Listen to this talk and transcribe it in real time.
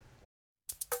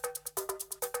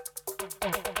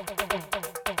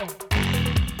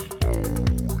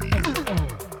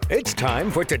It's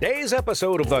time for today's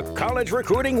episode of the College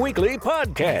Recruiting Weekly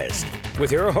podcast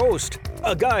with your host,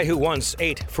 a guy who once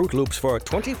ate Fruit Loops for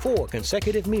 24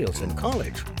 consecutive meals in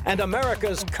college, and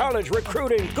America's college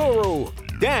recruiting guru,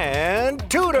 Dan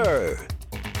Tudor.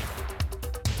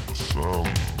 Some more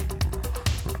beautiful.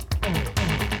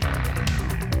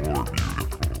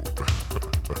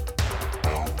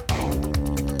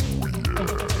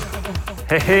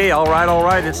 Hey, all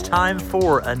right. It's time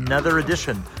for another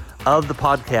edition of the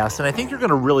podcast, and I think you're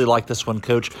going to really like this one,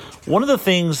 Coach. One of the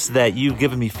things that you've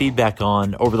given me feedback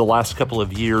on over the last couple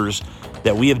of years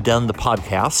that we have done the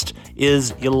podcast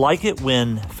is you like it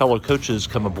when fellow coaches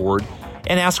come aboard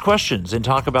and ask questions and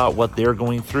talk about what they're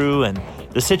going through and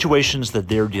the situations that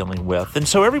they're dealing with. And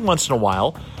so every once in a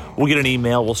while, we'll get an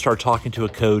email, we'll start talking to a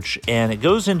coach, and it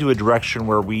goes into a direction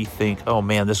where we think, oh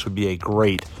man, this would be a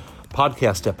great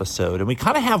podcast episode. And we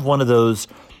kind of have one of those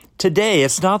today.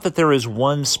 It's not that there is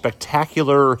one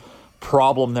spectacular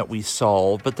problem that we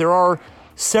solve, but there are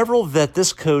several that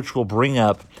this coach will bring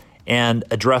up and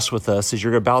address with us as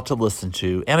you're about to listen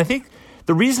to. And I think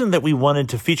the reason that we wanted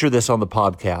to feature this on the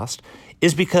podcast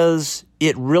is because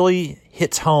it really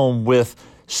hits home with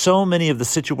so many of the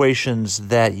situations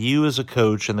that you as a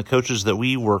coach and the coaches that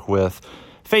we work with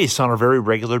face on a very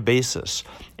regular basis.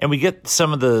 And we get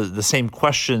some of the same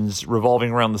questions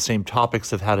revolving around the same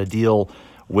topics of how to deal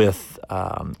with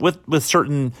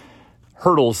certain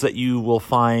hurdles that you will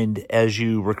find as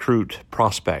you recruit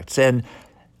prospects. And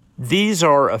these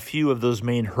are a few of those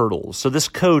main hurdles. So this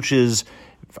coach is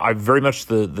very much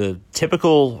the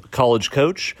typical college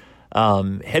coach,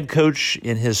 head coach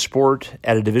in his sport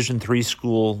at a Division III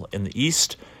school in the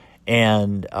East.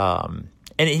 And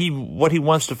what he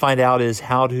wants to find out is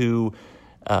how to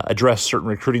address certain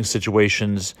recruiting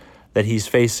situations that he's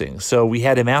facing. So we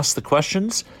had him ask the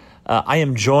questions. I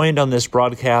am joined on this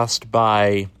broadcast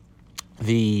by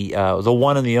the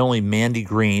one and the only Mandy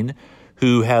Green,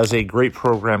 who has a great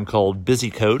program called Busy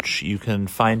Coach. You can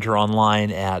find her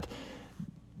online at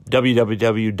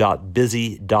www.busy.coach.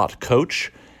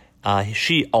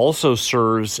 She also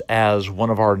serves as one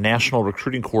of our national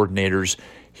recruiting coordinators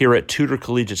here at Tudor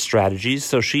Collegiate Strategies.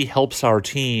 So she helps our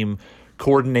team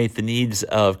coordinate the needs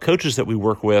of coaches that we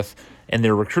work with and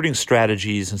their recruiting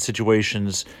strategies and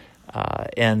situations,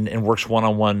 and works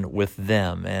one-on-one with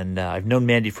them. And I've known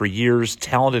Mandy for years,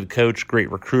 talented coach,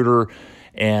 great recruiter,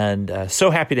 and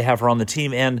so happy to have her on the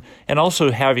team and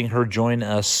also having her join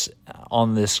us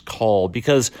on this call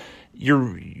because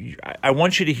I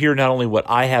want you to hear not only what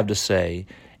I have to say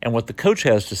and what the coach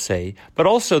has to say, but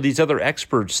also these other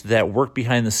experts that work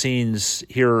behind the scenes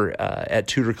here at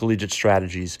Tudor Collegiate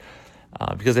Strategies,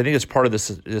 because I think it's part of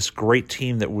this great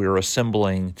team that we're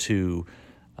assembling to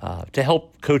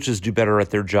help coaches do better at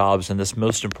their jobs and this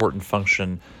most important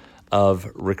function of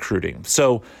recruiting.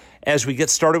 So as we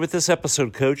get started with this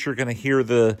episode, Coach, you're going to hear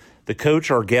the coach,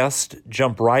 our guest,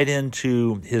 jump right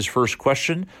into his first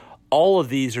question. All of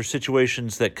these are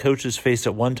situations that coaches face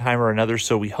at one time or another,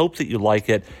 so we hope that you like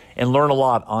it and learn a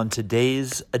lot on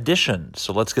today's edition.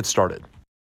 So let's get started.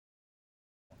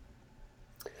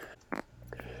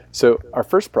 So our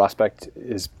first prospect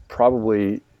is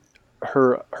probably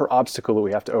her obstacle that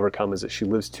we have to overcome is that she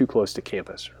lives too close to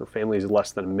campus. Her family is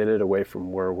less than a minute away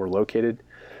from where we're located.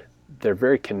 They're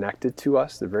very connected to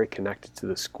us. They're very connected to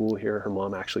the school here. Her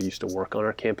mom actually used to work on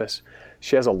our campus.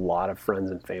 She has a lot of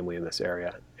friends and family in this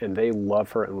area, and they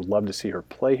love her and would love to see her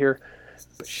play here.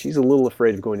 But she's a little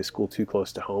afraid of going to school too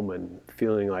close to home and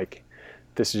feeling like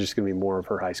this is just going to be more of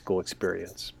her high school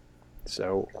experience.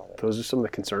 So those are some of the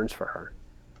concerns for her.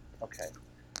 Okay.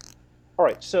 All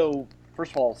right. So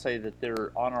first of all, I'll say that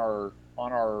they're on our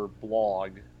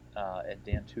blog at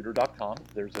dantudor.com.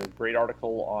 There's a great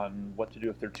article on what to do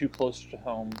if they're too close to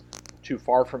home, too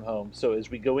far from home. So as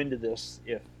we go into this,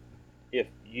 if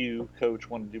you, Coach,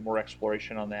 want to do more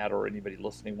exploration on that, or anybody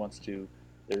listening wants to,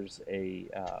 there's a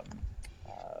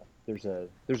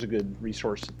good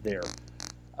resource there.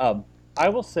 I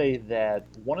will say that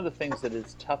one of the things that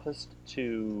is toughest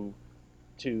to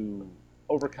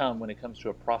overcome when it comes to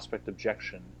a prospect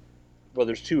objection, well,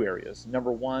 there's two areas.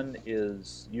 Number one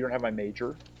is you don't have my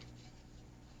major,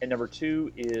 and number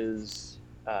two is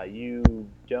you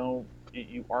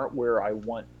aren't where I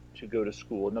want to go to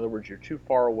school. In other words, you're too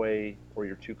far away or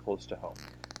you're too close to home.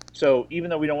 So even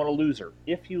though we don't want to lose her,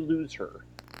 if you lose her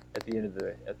at the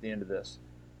end of this,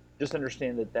 just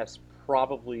understand that that's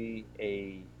probably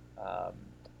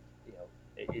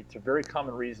it's a very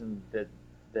common reason that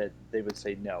they would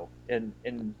say no. And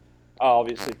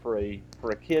obviously for a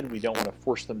kid, we don't want to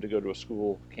force them to go to a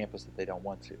school campus that they don't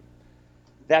want to.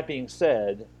 That being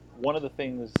said, one of the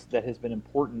things that has been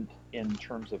important in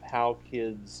terms of how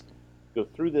kids go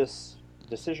through this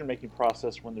decision-making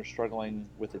process when they're struggling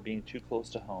with it being too close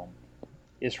to home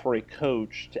is for a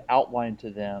coach to outline to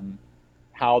them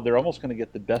how they're almost going to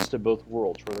get the best of both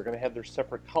worlds, where they're going to have their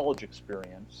separate college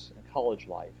experience and college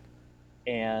life,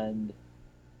 and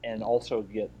also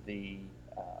get the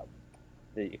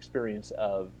experience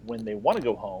of when they want to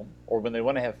go home or when they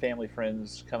want to have family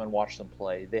friends come and watch them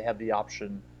play. They have the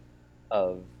option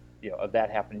of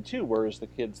that happening too. Whereas the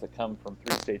kids that come from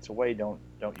 3 states away don't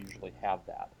usually have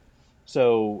that.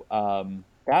 So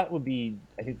that would be,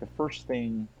 I think, the first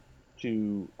thing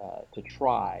to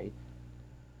try.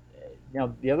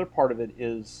 Now, the other part of it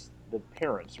is the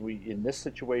parents. In this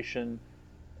situation,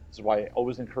 this is why I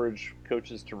always encourage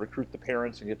coaches to recruit the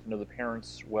parents and get to know the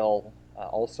parents well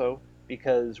also,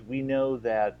 because we know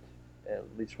that, at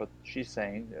least what she's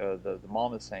saying, the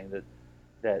mom is saying,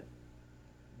 that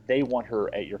they want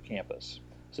her at your campus.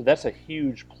 So that's a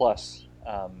huge plus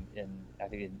in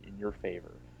your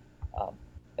favor.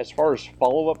 As far as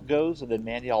follow-up goes, and then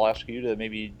Mandy, I'll ask you to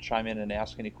maybe chime in and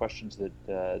ask any questions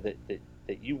that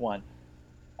you want.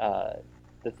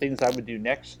 The things I would do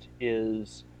next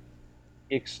is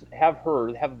have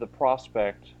the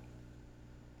prospect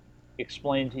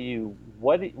explain to you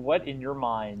what in your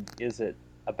mind is it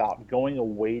about going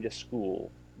away to school,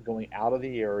 going out of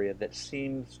the area, that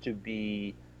seems to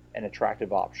be an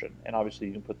attractive option. And obviously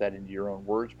you can put that into your own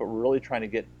words, but we're really trying to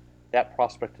get that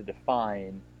prospect to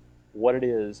define what it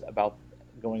is about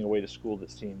going away to school that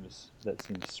seems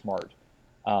smart.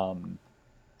 And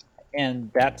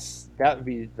that would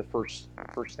be the first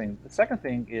thing. The second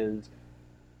thing is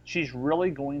she's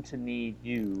really going to need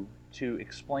you to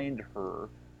explain to her,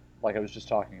 like I was just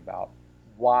talking about,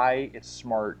 why it's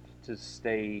smart to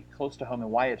stay close to home and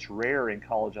why it's rare in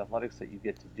college athletics that you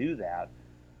get to do that,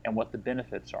 and what the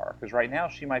benefits are. Because right now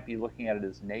she might be looking at it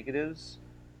as negatives.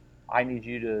 I need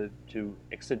you to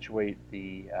accentuate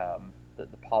the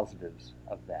positives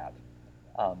of that.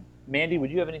 Mandy, would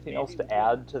you have anything else to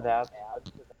add to that?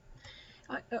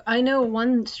 I know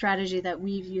one strategy that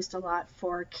we've used a lot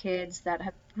for kids that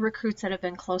have recruits that have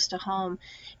been close to home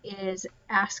is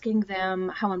asking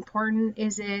them how important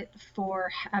is it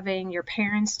for having your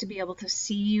parents to be able to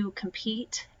see you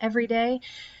compete every day.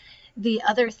 The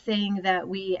other thing that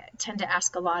we tend to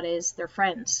ask a lot is their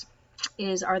friends.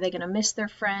 Are they going to miss their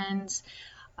friends?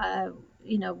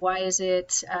 Why is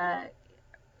it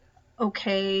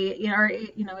okay?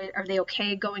 Are they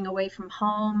okay going away from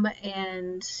home?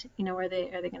 And are they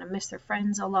going to miss their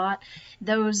friends a lot?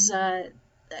 Those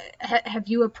have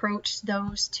you approached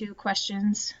those two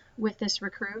questions with this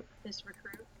recruit?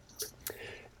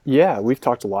 Yeah, we've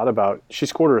talked a lot about. She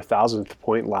scored her 1,000th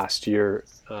point last year.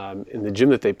 In the gym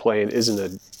that they play in isn't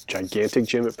a gigantic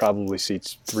gym. It probably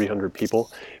seats 300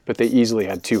 people, but they easily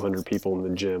had 200 people in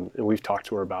the gym. And we've talked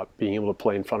to her about being able to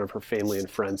play in front of her family and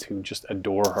friends who just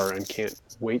adore her and can't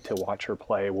wait to watch her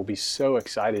play. We'll be so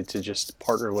excited to just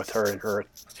partner with her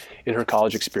in her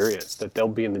college experience, that they'll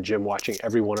be in the gym watching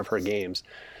every one of her games,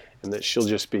 and that she'll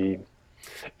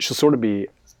sort of be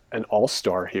an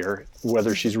all-star here,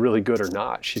 whether she's really good or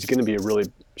not. She's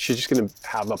just going to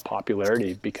have a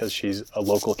popularity because she's a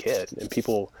local kid and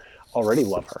people already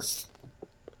love her.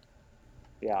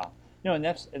 Yeah. And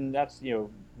that's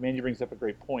Mandy brings up a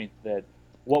great point, that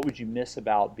what would you miss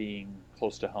about being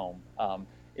close to home?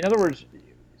 In other words,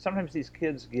 sometimes these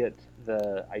kids get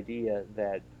the idea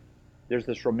that there's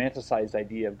this romanticized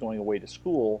idea of going away to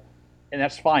school. And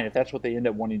that's fine if that's what they end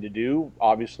up wanting to do.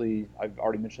 Obviously, I've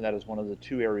already mentioned that as one of the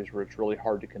two areas where it's really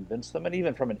hard to convince them. And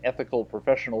even from an ethical,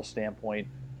 professional standpoint,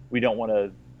 we don't want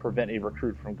to prevent a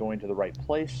recruit from going to the right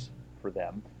place for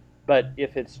them. But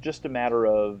if it's just a matter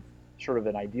of sort of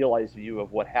an idealized view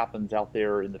of what happens out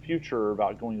there in the future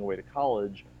about going away to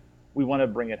college, we want to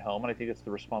bring it home. And I think it's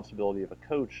the responsibility of a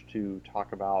coach to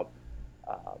talk about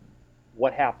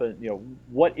what happened,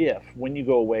 what if, when you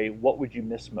go away, what would you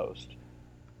miss most?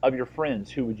 Of your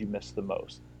friends, who would you miss the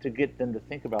most? To get them to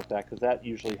think about that, because that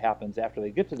usually happens after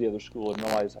they get to the other school and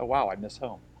realize, oh wow, I miss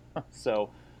home. So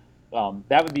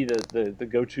that would be the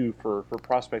go-to for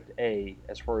prospect A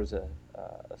as far as a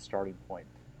starting point.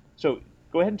 So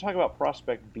go ahead and talk about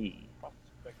prospect B.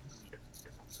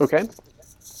 Okay.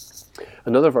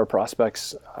 Another of our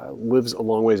prospects lives a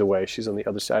long ways away. She's on the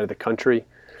other side of the country,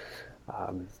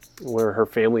 where her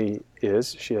family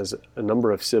is. She has a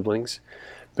number of siblings,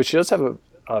 but she does have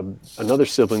another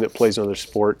sibling that plays another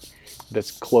sport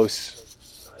that's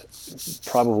close,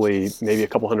 probably maybe a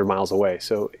couple hundred miles away.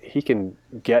 So he can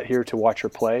get here to watch her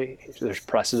play. There's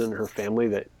precedent in her family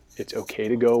that it's okay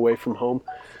to go away from home.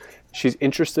 she's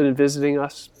interested in visiting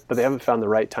us, but they haven't found the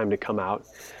right time to come out.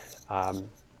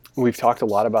 We've talked a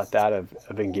lot about that,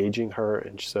 of engaging her,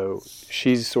 and so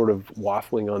she's sort of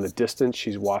waffling on the distance.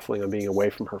 She's waffling on being away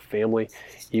from her family,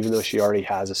 even though she already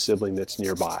has a sibling that's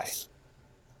nearby.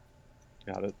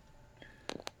 Got it.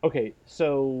 Okay,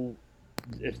 so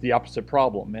it's the opposite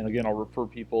problem. And again, I'll refer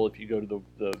people, if you go to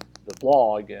the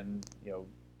blog and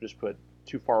just put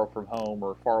too far from home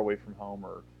or far away from home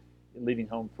or leaving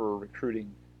home for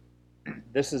recruiting.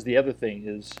 This is the other thing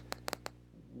is,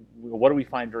 what do we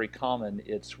find very common?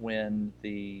 It's when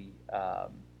the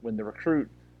recruit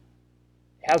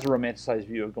has a romanticized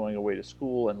view of going away to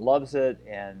school and loves it,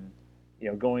 and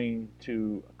going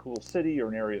to a cool city or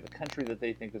an area of the country that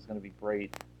they think is going to be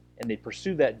great, and they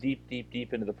pursue that deep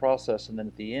into the process, and then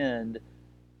at the end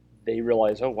they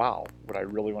realize, oh wow, would I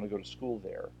really want to go to school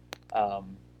there?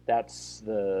 That's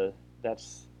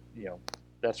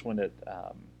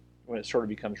when it sort of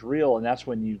becomes real, and that's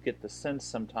when you get the sense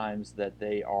sometimes that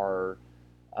they are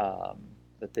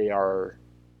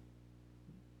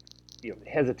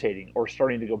hesitating or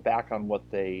starting to go back on what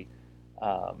they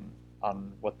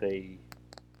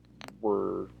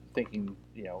were thinking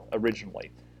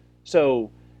originally.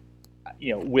 So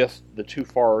with the too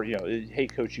far, hey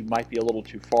coach, you might be a little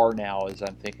too far now as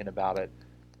I'm thinking about it.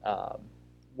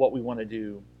 What we want to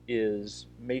do is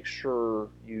make sure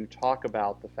you talk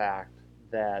about the fact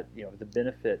that the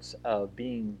benefits of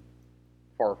being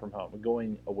far from home and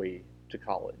going away to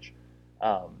college.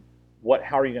 How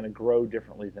are you going to grow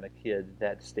differently than a kid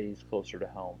that stays closer to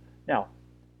home? Now,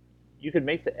 you could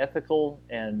make the ethical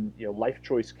and life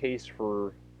choice case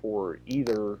for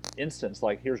either instance,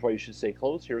 like here's why you should stay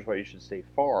close, here's why you should stay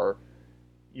far.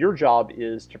 Your job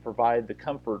is to provide the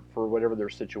comfort for whatever their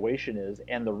situation is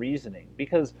and the reasoning,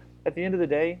 because at the end of the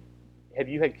day, have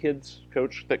you had kids,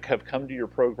 coach, that have come to your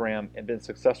program and been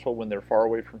successful when they're far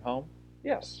away from home?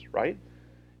 Yes, right?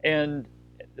 And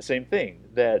the same thing,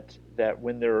 that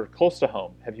when they're close to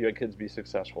home, have you had kids be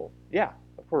successful? Yeah,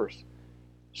 of course.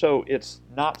 So it's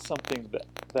not something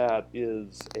that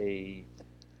is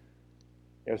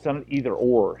it's not an either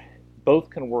or. Both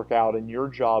can work out, and your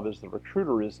job as the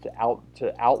recruiter is to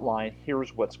outline,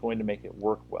 here's what's going to make it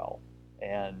work well.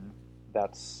 And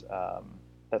that's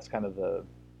kind of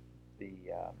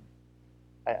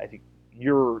I think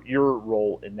your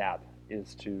role in that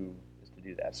is to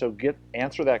do that. So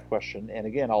answer that question, and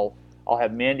again, I'll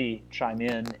have Mandy chime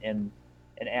in and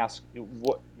ask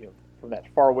what from that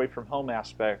far away from home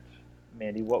aspect.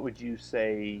 Mandy, what would you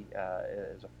say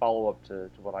as a follow-up to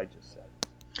what I just said?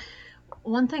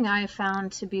 One thing I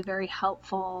found to be very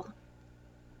helpful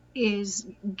is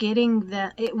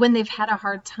when they've had a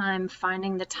hard time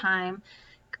finding the time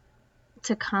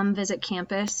to come visit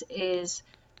campus, is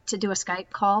to do a Skype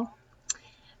call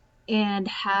and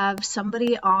have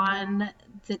somebody on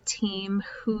the team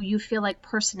who you feel like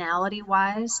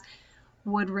personality-wise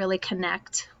would really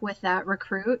connect with that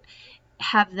recruit.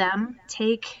 Have them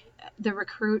take the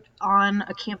recruit on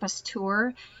a campus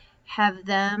tour, have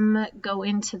them go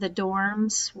into the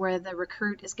dorms where the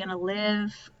recruit is going to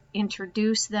live,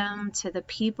 introduce them to the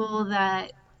people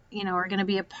that are going to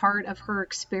be a part of her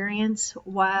experience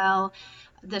while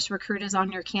this recruit is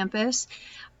on your campus.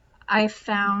 I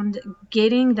found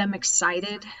getting them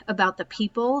excited about the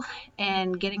people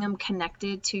and getting them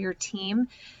connected to your team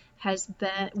has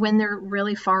been, when they're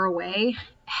really far away,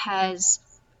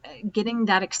 getting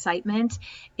that excitement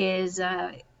is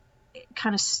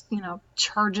kind of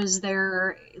charges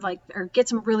their or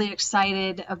gets them really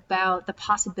excited about the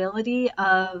possibility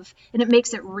of, and it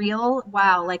makes it real.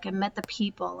 Wow, I met the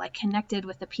people, connected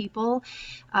with the people.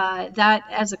 That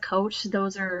as a coach,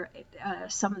 those are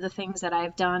some of the things that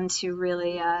I've done to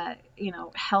really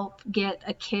help get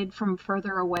a kid from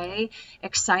further away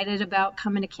excited about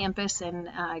coming to campus and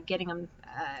getting them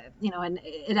and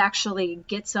it actually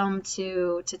gets them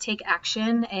to take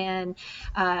action and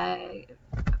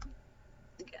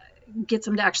gets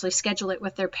them to actually schedule it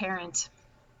with their parent.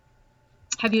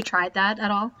 Have you tried that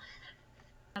at all?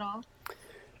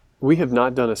 We have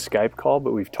not done a Skype call,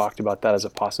 but we've talked about that as a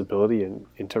possibility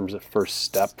in terms of first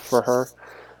step for her.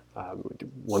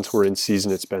 Once we're in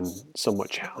season, it's been somewhat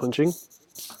challenging,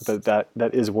 but that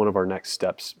is one of our next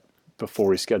steps before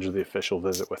we schedule the official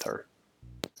visit with her.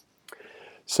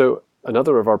 So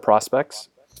another of our prospects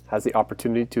has the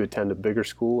opportunity to attend a bigger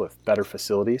school with better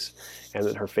facilities, and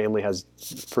that her family has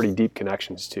pretty deep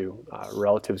connections to.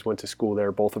 Relatives went to school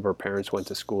there. Both of her parents went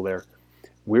to school there.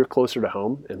 We're closer to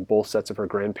home, and both sets of her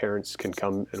grandparents can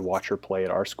come and watch her play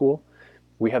at our school.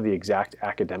 We have the exact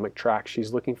academic track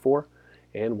she's looking for,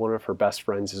 and one of her best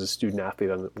friends is a student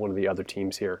athlete on one of the other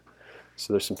teams here.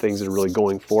 So there's some things that are really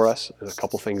going for us, and a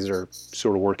couple things that are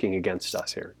sort of working against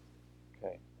us here.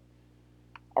 Okay.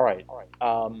 All right.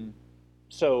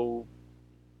 So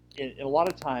in a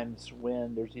lot of times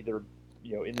when there's either,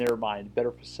 in their mind,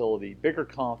 better facility, bigger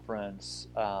conference,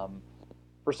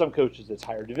 for some coaches it's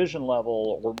higher division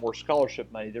level or more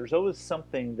scholarship money, there's always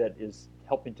something that is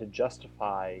helping to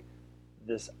justify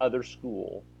this other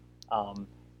school.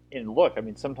 And look, I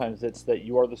mean, sometimes it's that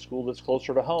you are the school that's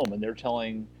closer to home, and they're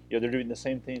telling, they're doing the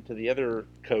same thing to the other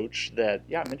coach that,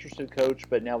 yeah, I'm interested, coach,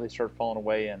 but now they start falling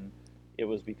away, and it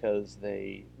was because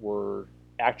they were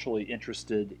actually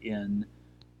interested in,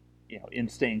 in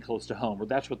staying close to home, or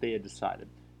that's what they had decided.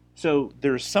 So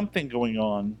there's something going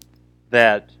on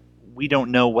that we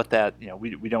don't know what that,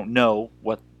 we don't know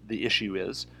what the issue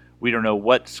is. We don't know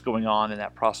what's going on in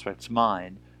that prospect's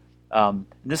mind. And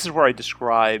this is where I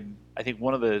describe, I think,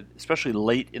 one of the, especially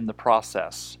late in the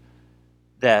process,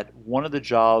 that one of the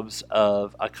jobs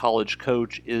of a college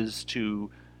coach is to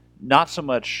not so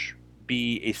much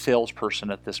be a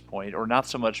salesperson at this point, or not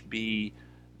so much be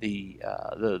the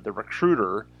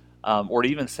recruiter, or to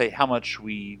even say how much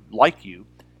we like you.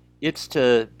 It's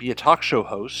to be a talk show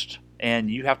host,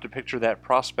 and you have to picture that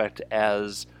prospect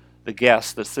as the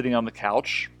guest that's sitting on the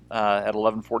couch at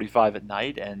 11:45 at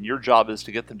night, and your job is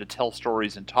to get them to tell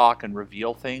stories and talk and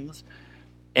reveal things.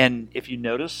 And if you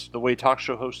notice, the way talk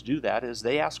show hosts do that is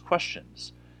they ask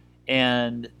questions,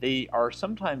 and they are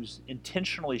sometimes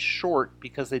intentionally short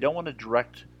because they don't want to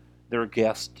direct their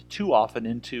guest too often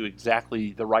into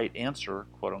exactly the right answer,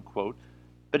 quote unquote,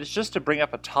 but it's just to bring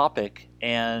up a topic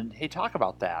and, hey, talk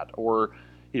about that, or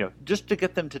just to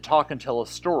get them to talk and tell a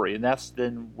story. And that's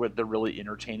then where the really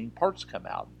entertaining parts come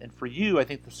out. And for you, I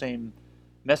think the same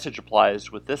message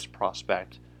applies with this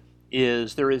prospect,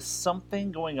 is there is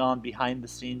something going on behind the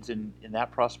scenes in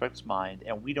that prospect's mind,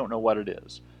 and we don't know what it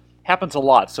is. Happens a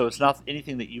lot, so it's not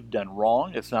anything that you've done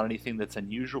wrong. It's not anything that's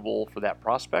unusual for that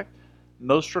prospect.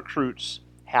 Most recruits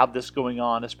have this going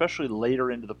on, especially later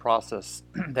into the process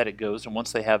that it goes, and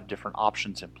once they have different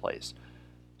options in place.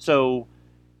 So,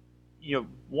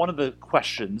 one of the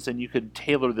questions, and you could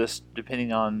tailor this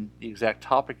depending on the exact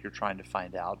topic you're trying to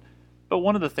find out, but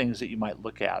one of the things that you might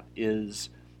look at is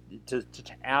to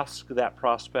ask that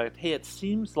prospect, hey, it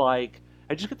seems like,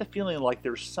 I just get the feeling like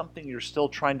there's something you're still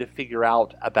trying to figure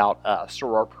out about us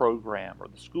or our program or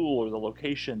the school or the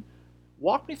location.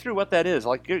 Walk me through what that is.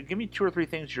 Like, give me 2 or 3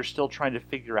 things you're still trying to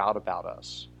figure out about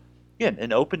us. Again,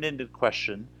 an open-ended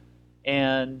question,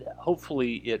 and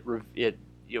hopefully it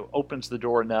opens the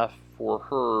door enough for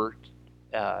her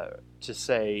to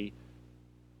say,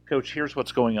 Coach, here's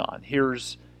what's going on.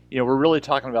 Here's, we're really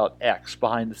talking about X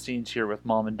behind the scenes here with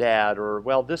mom and dad, or,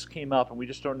 well, this came up and we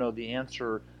just don't know the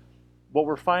answer. What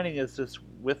we're finding is this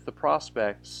with the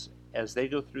prospects, as they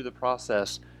go through the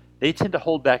process, they tend to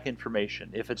hold back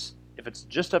information. If it's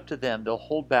just up to them, they'll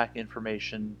hold back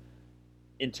information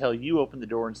until you open the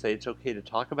door and say it's okay to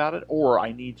talk about it, or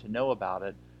I need to know about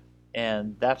it.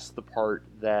 And that's the part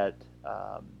that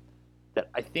that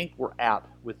I think we're at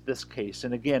with this case.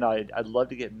 And again, I'd love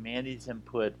to get Mandy's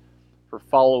input for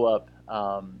follow-up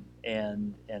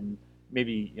and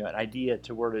maybe an idea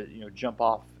to where to jump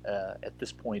off at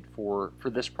this point for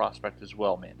this prospect as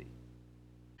well, Mandy.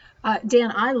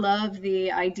 Dan, I love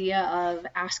the idea of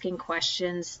asking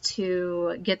questions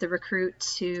to get the recruit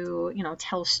to,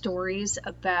 tell stories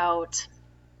about,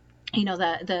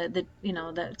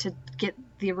 to get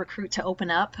the recruit to open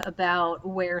up about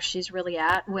where she's really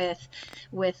at with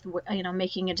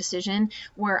making a decision.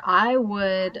 Where I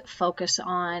would focus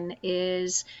on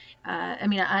is,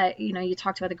 you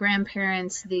talked about the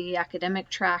grandparents, the academic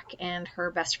track, and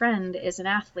her best friend is an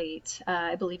athlete.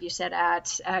 I believe you said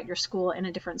at your school in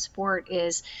a different sport.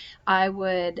 I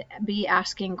would be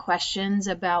asking questions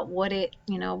about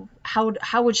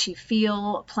how would she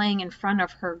feel playing in front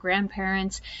of her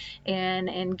grandparents,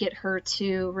 and get her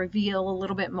to reveal a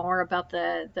little bit more about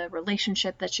the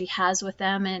relationship that she has with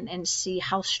them, and see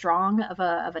how strong of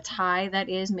a tie that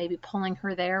is, maybe pulling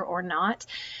her there or not.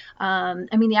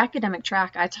 The academic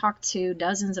track, I talk to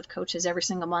dozens of coaches every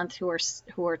single month who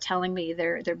are telling me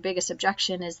their biggest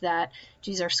objection is that,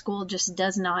 geez, our school just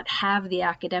does not have the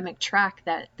academic track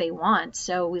that they want,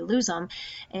 so we lose them.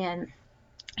 And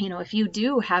if you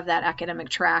do have that academic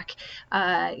track,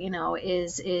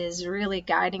 is really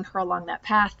guiding her along that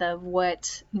path of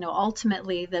what,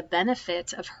 ultimately the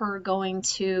benefit of her going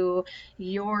to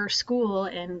your school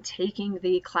and taking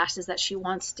the classes that she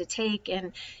wants to take.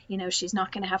 And, she's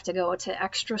not going to have to go to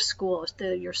extra school.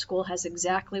 Your school has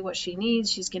exactly what she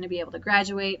needs. She's going to be able to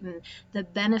graduate, and the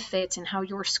benefit and how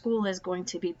your school is going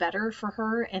to be better for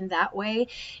her in that way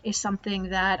is something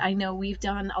that I know we've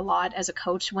done a lot as a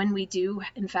coach when we do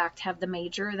in fact have the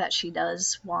major that she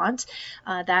does want.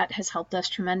 That has helped us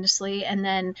tremendously. And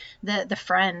then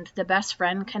the best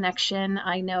friend connection,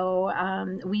 I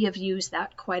know we have used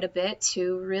that quite a bit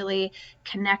to really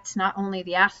connect not only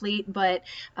the athlete, but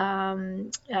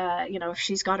if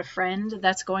she's got a friend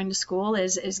that's going to school,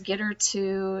 is get her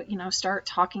to start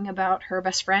talking about her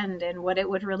best friend and what it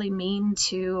would really mean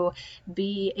to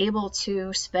be able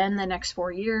to spend the next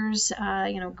 4 years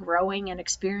growing and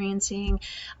experiencing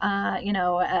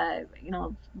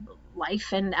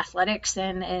life and athletics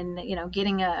and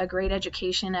getting a great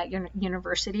education at your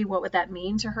university. What would that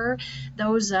mean to her?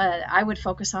 Those I would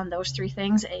focus on those 3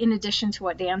 things in addition to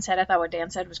what Dan said. I thought what Dan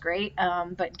said was great,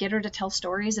 but get her to tell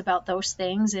stories about those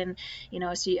things. And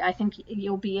so I think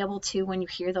you'll be able to, when you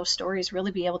hear those stories,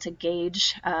 really be able to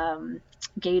gauge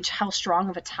how strong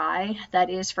of a tie that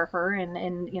is for her,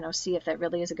 and see if that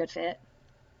really is a good fit.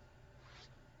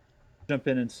 Jump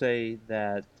in and say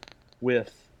that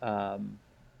with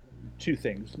 2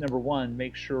 things. Number one,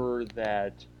 make sure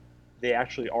that they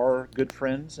actually are good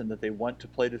friends and that they want to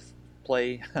play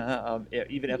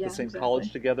even at the same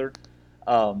college together.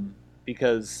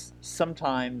 Because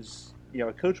sometimes,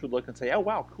 a coach would look and say, oh,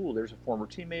 wow, cool, there's a former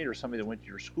teammate or somebody that went to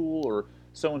your school or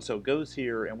so-and-so goes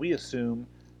here, and we assume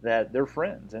that they're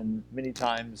friends. And many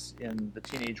times in the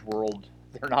teenage world,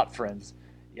 they're not friends.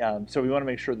 So we want to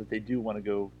make sure that they do want to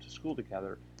go to school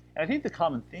together. And I think the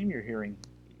common theme you're hearing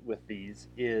with these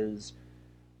is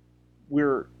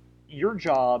your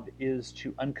job is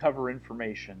to uncover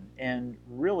information. And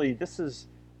really, this is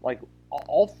like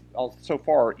all so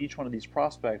far, each one of these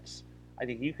prospects, I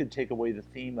think you could take away the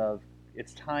theme of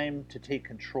it's time to take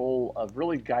control of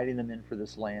really guiding them in for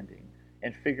this landing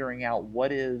and figuring out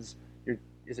what is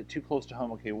it too close to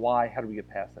home? Okay, why? How do we get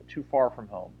past that? Too far from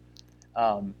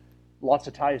home? Lots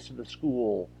of ties to the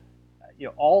school.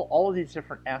 All of these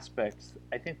different aspects,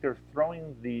 I think they're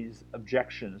throwing these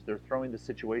objections, they're throwing the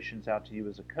situations out to you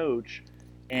as a coach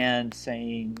and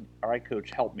saying, all right,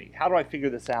 coach, help me. How do I figure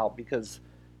this out? Because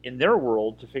in their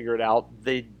world, to figure it out,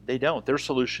 they don't. Their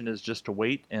solution is just to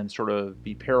wait and sort of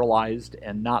be paralyzed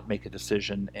and not make a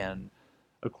decision. And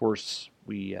of course,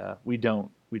 we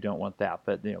don't want that.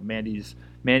 But Mandy's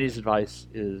advice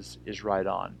is right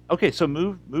on. Okay, so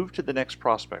move to the next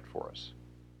prospect for us.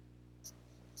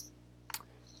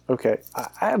 Okay,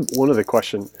 I have one other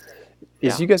question.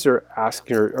 You guys are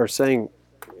asking or saying,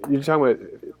 you're talking about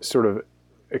sort of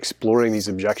exploring these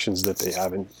objections that they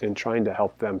have and trying to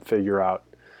help them figure out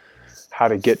how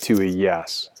to get to a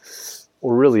yes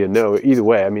or really a no. Either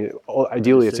way, I mean,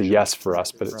 ideally it's a yes for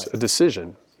us, but it's a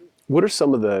decision. What are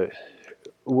some of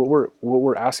what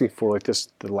we're asking for, like this,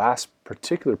 the last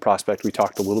particular prospect we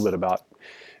talked a little bit about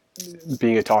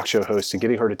being a talk show host and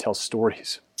getting her to tell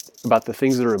stories about the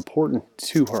things that are important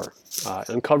to her,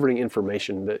 uncovering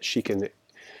information that she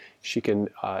can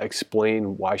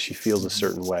explain why she feels a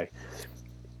certain way.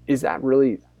 Is that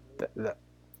really,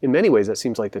 in many ways, that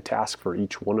seems like the task for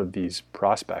each one of these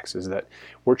prospects, is that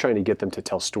we're trying to get them to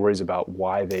tell stories about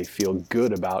why they feel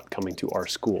good about coming to our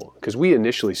school. Because we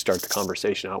initially start the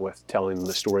conversation out with telling them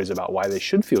the stories about why they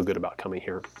should feel good about coming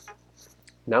here.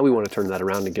 Now we want to turn that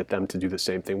around and get them to do the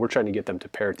same thing. We're trying to get them to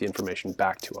parrot the information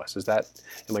back to us.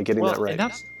 Am I getting that right? And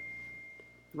that's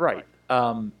right.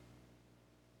 And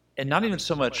not even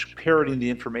so much parroting the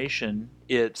information,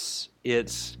 it's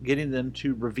getting them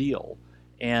to reveal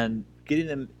and getting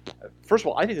them. First of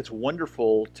all, I think it's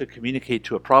wonderful to communicate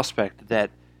to a prospect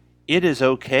that it is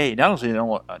okay, not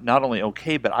only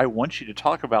okay, but I want you to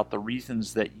talk about the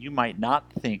reasons that you might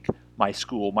not think my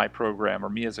school, my program, or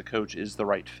me as a coach is the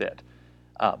right fit.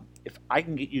 If I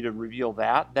can get you to reveal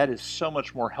that is so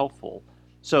much more helpful.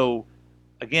 So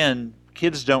again,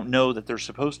 kids don't know that they're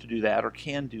supposed to do that or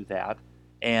can do that.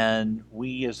 And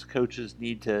we as coaches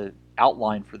need to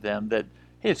outline for them that,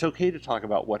 hey, it's okay to talk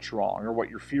about what's wrong or what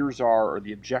your fears are or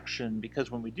the objection, because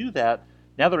when we do that,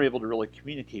 now they're able to really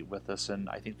communicate with us. And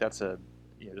I think that's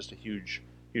just a huge,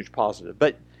 huge positive.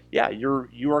 But yeah,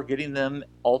 you are getting them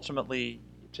ultimately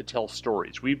to tell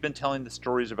stories. We've been telling the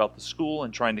stories about the school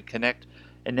and trying to connect.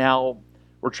 And now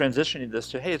we're transitioning this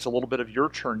to, hey, it's a little bit of your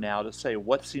turn now to say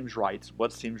what seems right,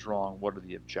 what seems wrong, what are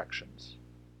the objections.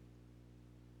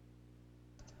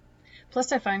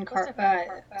 Plus, I find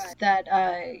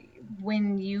that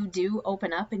when you do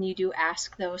open up and you do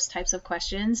ask those types of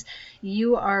questions,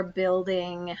 you are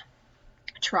building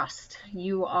trust.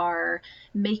 You are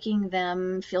making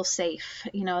them feel safe.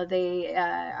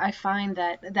 I find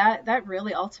that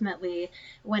really ultimately,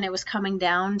 when it was coming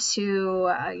down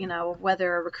to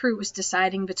whether a recruit was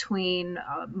deciding between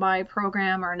my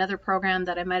program or another program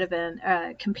that I might have been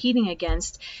competing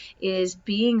against, is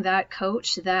being that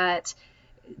coach that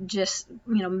just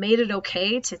made it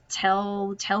okay to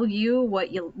tell you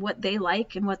what they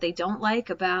like and what they don't like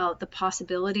about the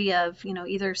possibility of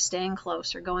either staying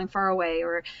close or going far away,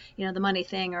 or the money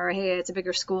thing, or hey, it's a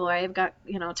bigger school, or I've got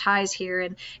ties here,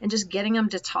 and just getting them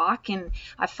to talk. And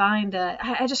I find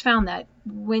I just found that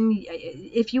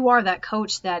if you are that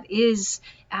coach that is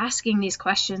asking these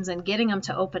questions and getting them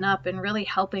to open up and really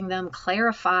helping them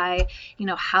clarify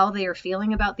how they are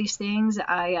feeling about these things,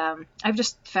 I've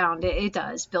just found it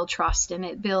does build trust, and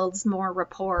it builds more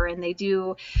rapport, and they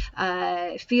do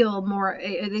feel more,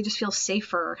 they just feel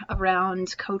safer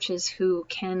around coaches who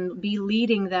can be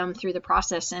leading them through the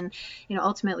process. And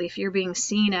ultimately, if you're being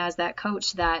seen as that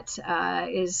coach that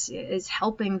is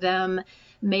helping them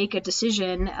make a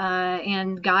decision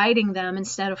and guiding them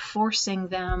instead of forcing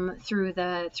them through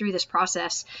this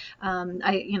process,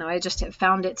 I just have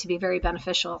found it to be very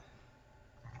beneficial.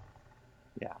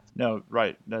 Yeah, no,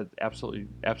 right. No,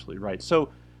 absolutely right. So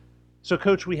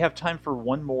Coach, we have time for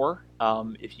one more.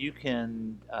 If you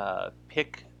can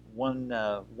pick one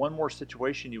more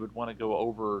situation you would want to go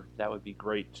over, that would be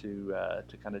great to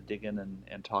kind of dig in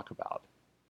and talk about.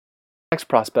 Next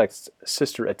prospect's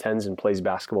sister attends and plays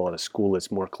basketball at a school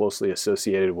that's more closely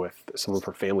associated with some of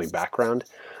her family background,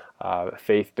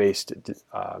 faith-based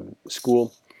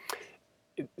school.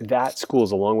 That school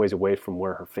is a long ways away from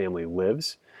where her family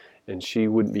lives, and she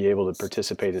wouldn't be able to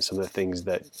participate in some of the things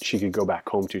that she could go back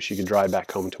home to. She could drive back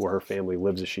home to where her family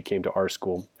lives if she came to our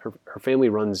school. Her family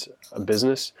runs a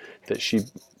business that she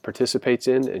participates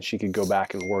in, and she could go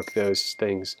back and work those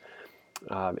things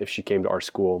if she came to our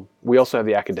school. We also have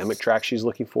the academic track she's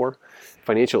looking for.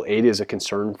 Financial aid is a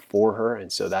concern for her,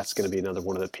 and so that's going to be another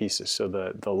one of the pieces. So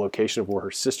the location of where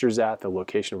her sister's at, the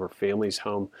location of her family's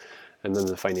home, and then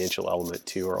the financial element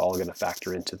too are all going to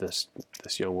factor into this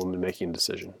young woman making a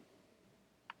decision.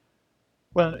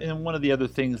 Well, and one of the other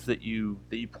things that you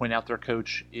point out there,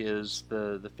 Coach, is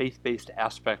the faith-based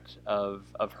aspect of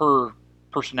her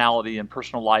personality and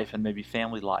personal life and maybe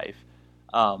family life.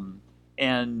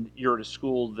 And you're at a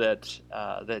school that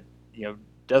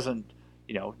doesn't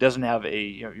have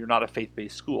you're not a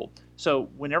faith-based school. So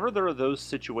whenever there are those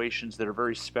situations that are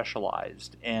very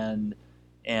specialized, and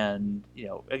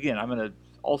again, I'm going to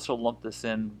also lump this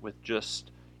in with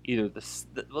just either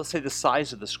let's say the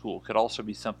size of the school could also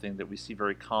be something that we see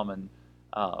very common,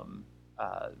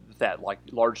 that like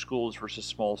large schools versus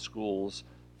small schools,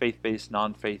 faith-based,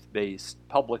 non-faith-based,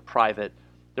 public, private.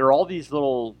 There are all these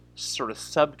little sort of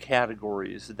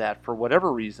subcategories that for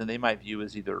whatever reason they might view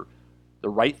as either the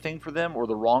right thing for them or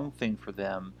the wrong thing for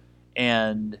them.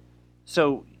 And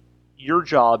so your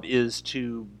job is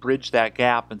to bridge that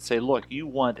gap and say, look, you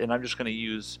want, and I'm just going to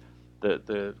use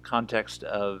the context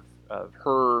of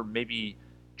her maybe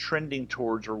trending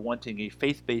towards or wanting a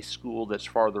faith-based school that's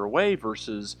farther away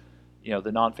versus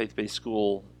the non-faith-based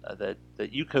school that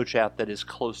you coach at that is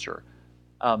closer.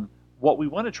 What we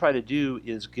want to try to do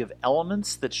is give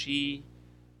elements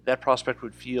that prospect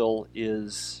would feel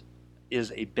is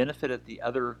a benefit at the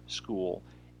other school,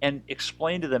 and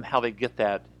explain to them how they get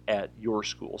that at your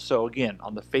school. So again,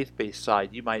 on the faith-based side,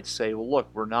 you might say, well, look,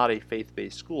 we're not a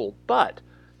faith-based school, but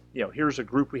here's a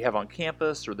group we have on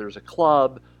campus, or there's a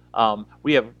club.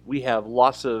 We have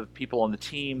lots of people on the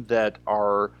team that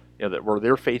are that where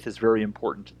their faith is very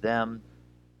important to them.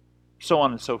 So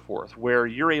on and so forth, where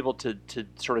you're able to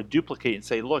sort of duplicate and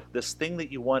say, look, this thing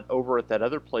that you want over at that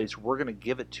other place, we're going to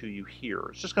give it to you here.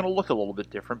 It's just going to look a little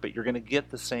bit different, but you're going to get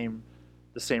the same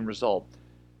result.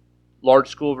 Large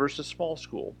school versus small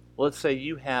school. Let's say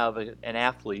you have an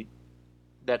athlete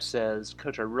that says,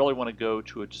 Coach, I really want to go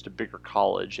to just a bigger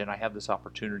college, and I have this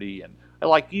opportunity, and I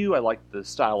like you, I like the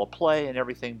style of play and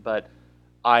everything, but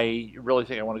I really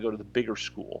think I want to go to the bigger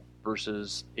school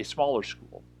versus a smaller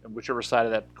school. And whichever side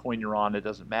of that coin you're on, it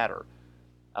doesn't matter.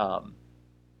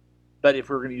 But if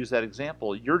we're going to use that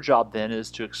example, your job then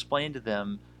is to explain to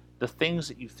them the things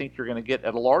that you think you're going to get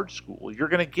at a large school. You're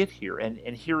going to get here, and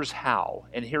here's how.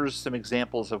 And here's some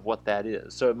examples of what that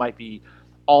is. So it might be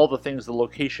all the things the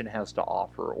location has to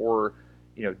offer, or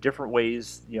different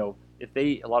ways.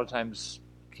 A lot of times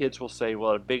kids will say,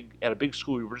 well, at a big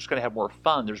school, we're just going to have more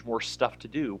fun. There's more stuff to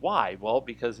do. Why? Well,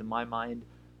 because in my mind,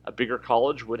 A bigger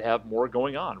college would have more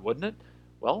going on, wouldn't it?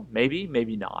 Well, maybe,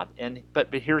 maybe not.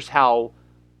 But here's how,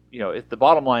 if the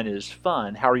bottom line is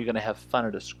fun, how are you going to have fun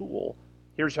at a school?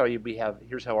 Here's how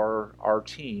our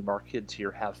team, our kids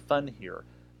here have fun here.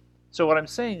 So what I'm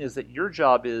saying is that your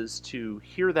job is to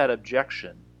hear that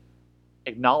objection,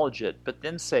 acknowledge it, but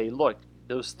then say, look,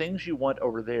 those things you want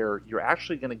over there, you're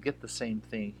actually going to get the same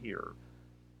thing here.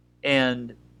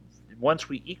 And once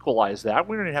we equalize that,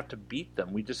 we don't even have to beat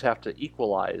them. We just have to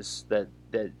equalize that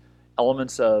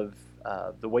elements of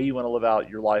the way you want to live out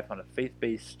your life on a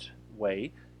faith-based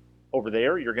way. Over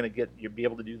there, you'll be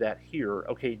able to do that here.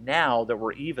 Okay, now that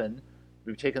we're even,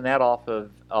 we've taken that off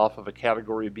of a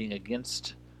category of being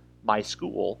against my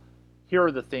school. Here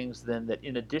are the things then that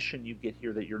in addition you get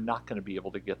here that you're not going to be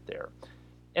able to get there.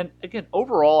 And again,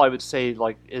 overall, I would say,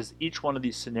 like, as each one of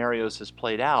these scenarios has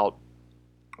played out,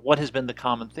 what has been the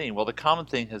common thing? Well, the common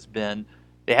thing has been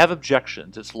they have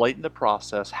objections. It's late in the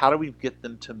process. How do we get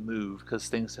them to move because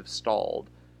things have stalled?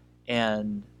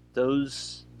 And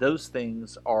those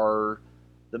things are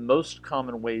the most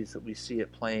common ways that we see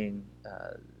it playing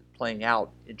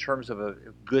out in terms of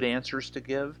good answers to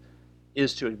give,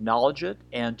 is to acknowledge it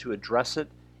and to address it,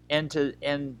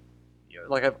 and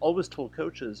like I've always told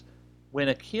coaches, when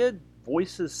a kid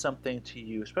voices something to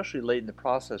you, especially late in the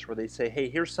process, where they say, hey,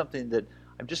 here's something that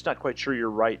I'm just not quite sure you're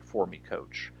right for me,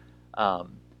 coach.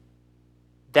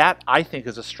 That, I think,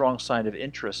 is a strong sign of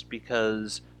interest,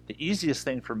 because the easiest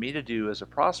thing for me to do as a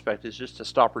prospect is just to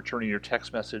stop returning your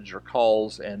text message or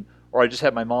calls, or I just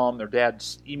have my mom or dad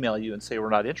email you and say we're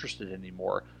not interested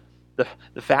anymore.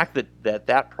 The fact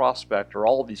that prospect or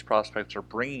all of these prospects are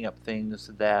bringing up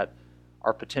things that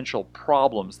are potential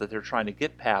problems that they're trying to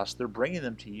get past, they're bringing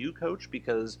them to you, coach,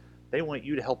 because they want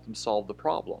you to help them solve the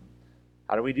problem.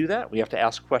 How do we do that? We have to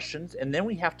ask questions, and then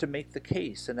we have to make the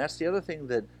case. And that's the other thing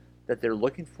that they're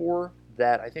looking for,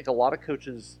 that I think a lot of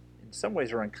coaches in some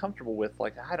ways are uncomfortable with.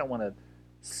 Like, I don't want to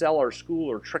sell our school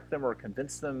or trick them or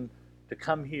convince them to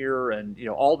come here, and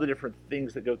all the different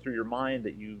things that go through your mind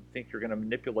that you think you're going to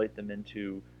manipulate them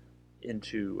into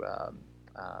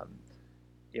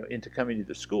coming to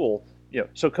the school.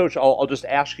 So Coach, I'll just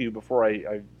ask you before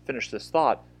I finish this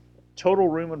thought: total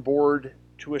room and board,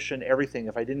 tuition, everything.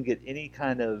 If I didn't get any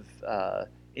kind of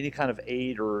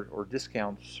aid or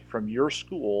discounts from your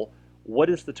school, what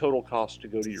is the total cost to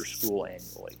go to your school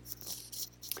annually?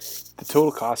 The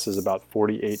total cost is about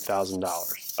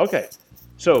 $48,000. Okay,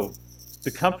 so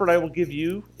the comfort I will give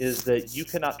you is that you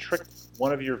cannot trick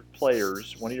one of your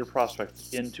players, one of your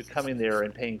prospects, into coming there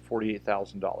and paying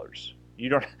 $48,000. You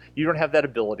don't have that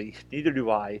ability. Neither do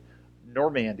I,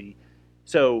 nor Mandy.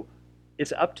 So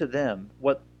it's up to them.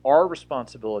 What our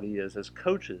responsibility is as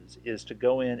coaches is to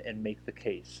go in and make the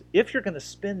case. If you're going to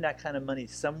spend that kind of money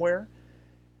somewhere,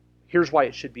 here's why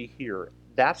it should be here.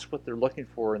 That's what they're looking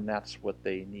for, and that's what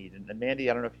they need. And Mandy,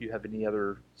 I don't know if you have any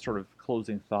other sort of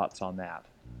closing thoughts on that.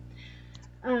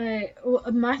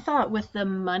 My thought with the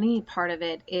money part of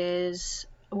it is,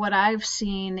 what I've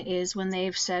seen is when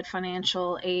they've said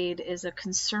financial aid is a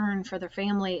concern for their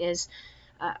family, is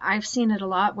I've seen it a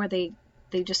lot where they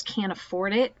just can't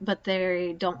afford it, but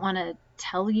they don't want to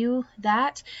tell you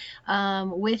that.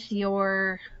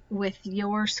 With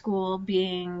your school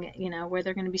being, where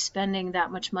they're going to be spending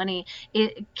that much money,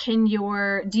 do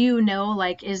you know,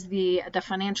 like, is the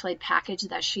financial aid package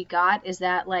that she got, is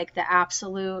that like the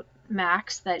absolute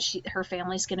max that her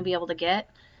family's going to be able to get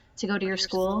to go to your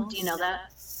school? Do you know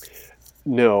that?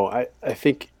 No, I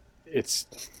think it's,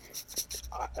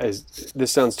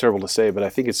 this sounds terrible to say, but I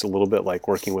think it's a little bit like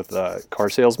working with a car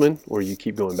salesman, where you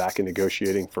keep going back and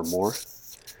negotiating for more,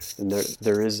 and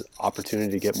there is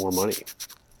opportunity to get more money.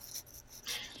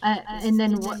 And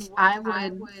then what I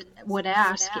would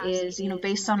ask is,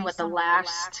 based on what the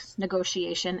last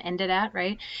negotiation ended at,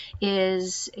 right?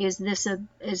 Is this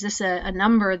a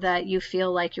number that you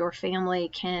feel like your family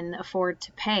can afford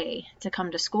to pay to come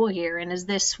to school here? And is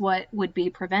this what would be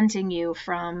preventing you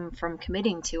from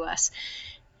committing to us?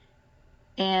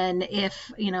 And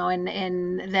if,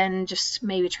 and then just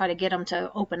maybe try to get them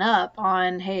to open up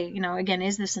on, hey, again,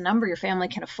 is this a number your family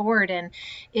can afford? And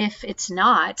if it's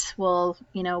not, well,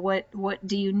 what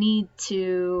do you need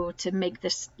to make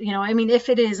this, if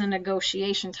it is a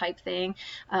negotiation type thing,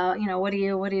 what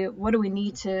do we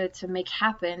need to make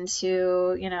happen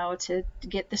to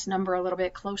get this number a little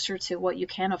bit closer to what you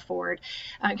can afford?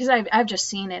 Because I've just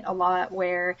seen it a lot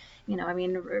where,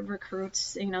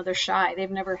 recruits, they're shy. They've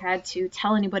never had to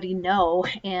tell anybody no,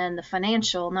 and the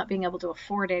financial, not being able to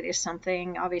afford it, is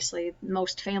something obviously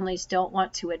most families don't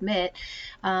want to admit.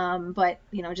 But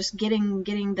just getting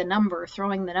the number,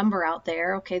 throwing the number out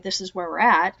there. Okay, this is where we're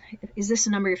at. Is this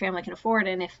a number your family can afford?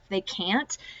 And if they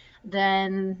can't,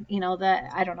 then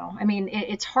that, I don't know. I mean,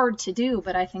 it's hard to do,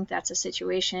 but I think that's a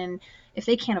situation. If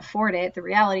they can't afford it, the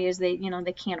reality is they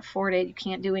can't afford it. You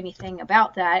can't do anything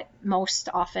about that most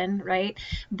often, right?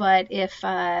 But if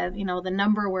the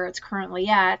number where it's currently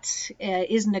at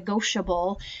is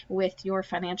negotiable with your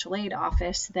financial aid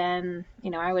office, then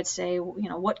I would say,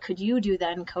 what could you do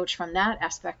then, Coach, from that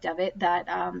aspect of it that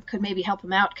could maybe help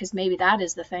them out, because maybe that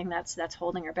is the thing that's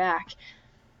holding her back.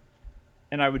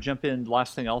 And I would jump in.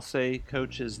 Last thing I'll say,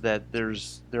 Coach, is that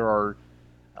there are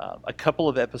a couple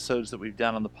of episodes that we've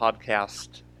done on the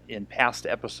podcast in past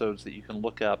episodes that you can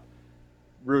look up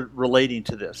relating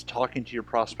to this, talking to your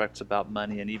prospects about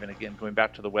money, and even, again, going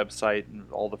back to the website and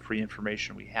all the free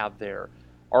information we have there,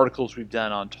 articles we've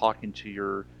done on talking to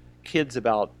your kids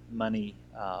about money,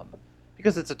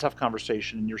 because it's a tough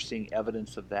conversation and you're seeing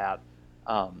evidence of that.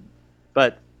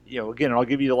 But again, I'll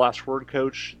give you the last word,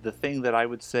 Coach. The thing that I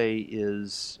would say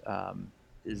is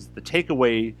the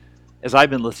takeaway, as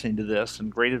I've been listening to this,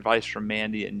 and great advice from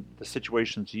Mandy and the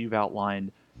situations you've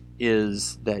outlined,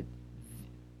 is that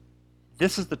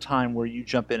this is the time where you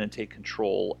jump in and take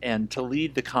control and to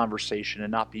lead the conversation and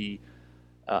not be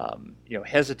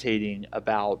hesitating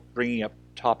about bringing up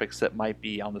topics that might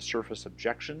be on the surface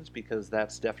objections, because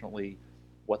that's definitely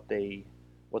what they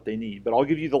need. But I'll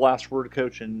give you the last word,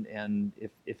 Coach, and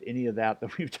if any of that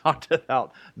we've talked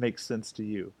about makes sense to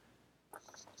you.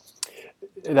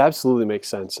 It absolutely makes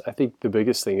sense. I think the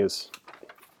biggest thing is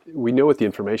we know what the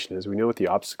information is, we know what the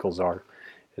obstacles are,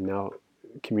 and now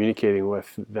communicating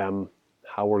with them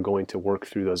how we're going to work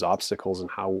through those obstacles and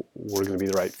how we're going to be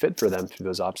the right fit for them through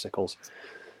those obstacles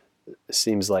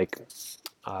seems like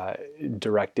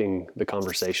directing the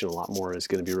conversation a lot more is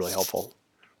going to be really helpful.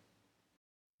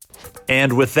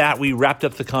 And with that, we wrapped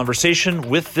up the conversation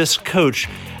with this coach.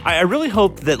 I really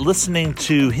hope that listening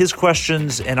to his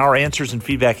questions and our answers and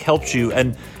feedback helped you.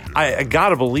 And I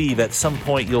gotta believe at some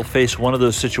point you'll face one of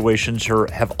those situations, or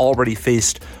have already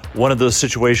faced one of those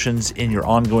situations in your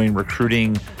ongoing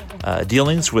recruiting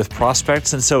dealings with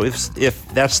prospects. And so if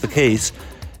that's the case,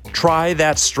 try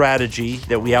that strategy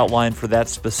that we outlined for that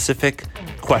specific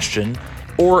question,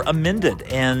 or amend it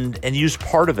and use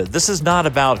part of it. This is not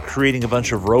about creating a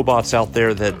bunch of robots out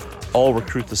there that all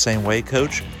recruit the same way,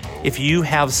 Coach. If you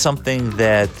have something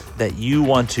that you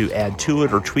want to add to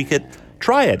it or tweak it,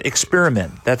 try it,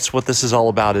 experiment. That's what this is all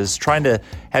about, is trying to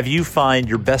have you find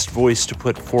your best voice to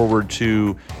put forward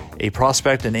to a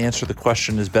prospect and answer the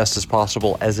question as best as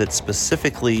possible as it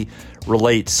specifically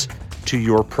relates to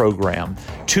your program.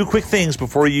 Two quick things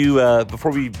before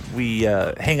we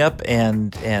hang up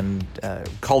and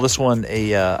call this one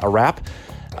a wrap.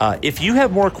 If you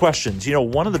have more questions,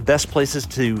 one of the best places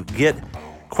to get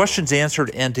questions answered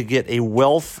and to get a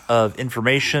wealth of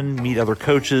information, meet other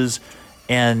coaches,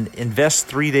 and invest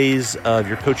 3 days of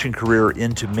your coaching career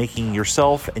into making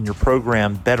yourself and your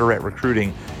program better at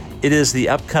recruiting, it is the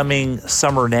upcoming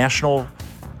Summer National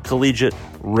Collegiate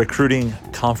Recruiting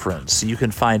Conference. You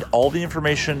can find all the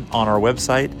information on our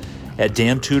website at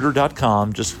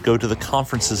dantudor.com. Just go to the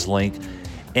conferences link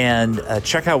and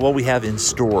check out what we have in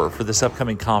store for this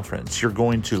upcoming conference. You're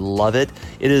going to love it.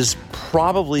 It is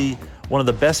probably one of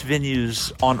the best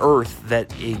venues on earth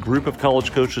that a group of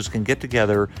college coaches can get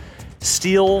together,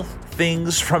 steal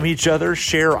things from each other,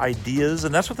 share ideas,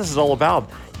 and that's what this is all about.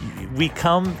 We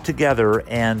come together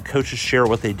and coaches share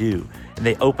what they do. And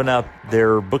they open up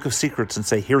their book of secrets and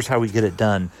say, here's how we get it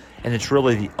done. And it's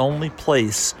really the only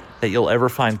place that you'll ever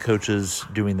find coaches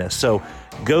doing this. So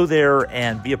go there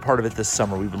and be a part of it this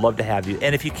summer. We would love to have you.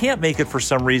 And if you can't make it for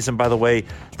some reason, by the way,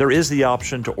 there is the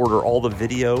option to order all the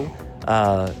video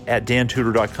at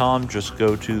dantudor.com. Just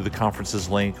go to the conferences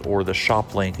link or the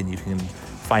shop link and you can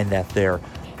find that there.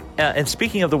 And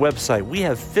speaking of the website, we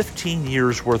have 15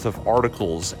 years worth of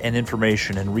articles and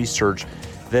information and research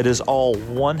that is all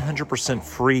 100%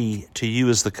 free to you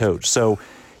as the coach. So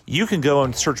you can go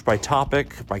and search by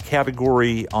topic, by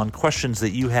category, on questions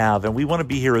that you have, and we want to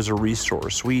be here as a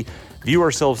resource. We view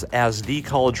ourselves as the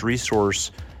college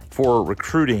resource for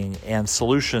recruiting and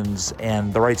solutions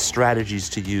and the right strategies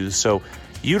to use. So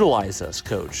utilize us,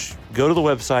 Coach. Go to the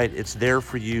website. It's there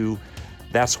for you.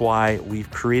 That's why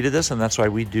we've created this, and that's why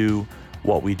we do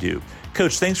what we do.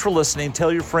 Coach, thanks for listening.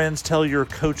 Tell your friends, tell your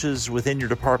coaches within your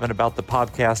department about the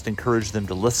podcast. Encourage them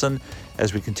to listen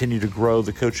as we continue to grow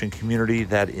the coaching community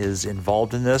that is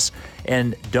involved in this.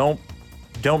 And don't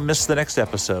miss the next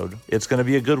episode. It's going to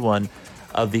be a good one.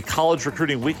 of the College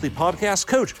Recruiting Weekly podcast.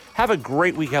 Coach, have a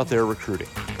great week out there recruiting.